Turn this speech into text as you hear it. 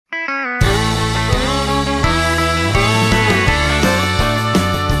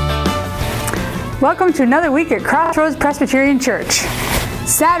Welcome to another week at Crossroads Presbyterian Church.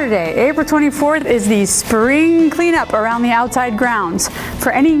 Saturday, April 24th is the spring cleanup around the outside grounds.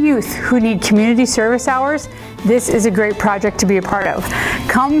 For any youth who need community service hours, this is a great project to be a part of.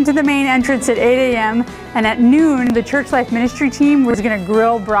 Come to the main entrance at 8 a.m. and at noon, the Church Life Ministry team was going to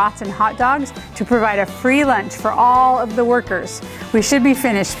grill brats and hot dogs to provide a free lunch for all of the workers. We should be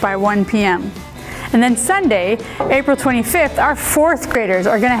finished by 1 p.m. And then Sunday, April 25th, our fourth graders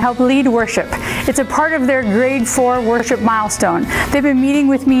are going to help lead worship. It's a part of their grade 4 worship milestone. They've been meeting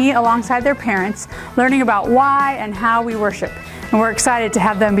with me alongside their parents, learning about why and how we worship. And we're excited to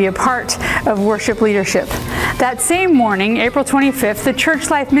have them be a part of worship leadership. That same morning, April 25th, the Church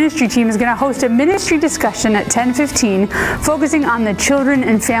Life Ministry team is going to host a ministry discussion at 10:15, focusing on the children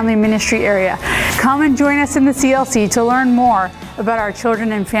and family ministry area. Come and join us in the CLC to learn more about our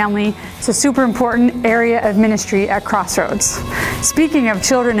children and family. It's a super important area of ministry at Crossroads. Speaking of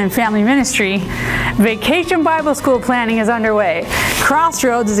children and family ministry, Vacation Bible School planning is underway.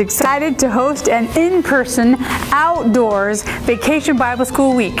 Crossroads is excited to host an in-person, outdoors Vacation Bible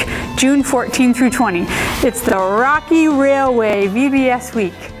School Week, June 14 through 20. It's the Rocky Railway VBS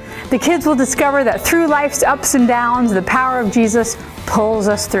Week. The kids will discover that through life's ups and downs, the power of Jesus pulls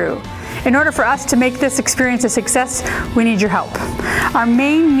us through. In order for us to make this experience a success, we need your help. Our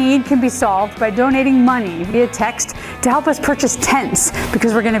main need can be solved by donating money via text to help us purchase tents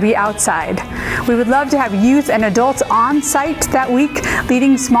because we're going to be outside. We would love to have youth and adults on site that week,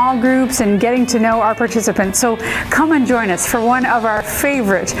 leading small groups and getting to know our participants. So come and join us for one of our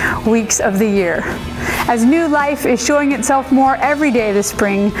favorite weeks of the year. As new life is showing itself more every day this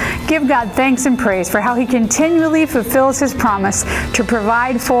spring, give God thanks and praise for how He continually fulfills His promise to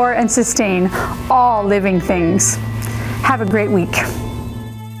provide for and sustain all living things. Have a great week.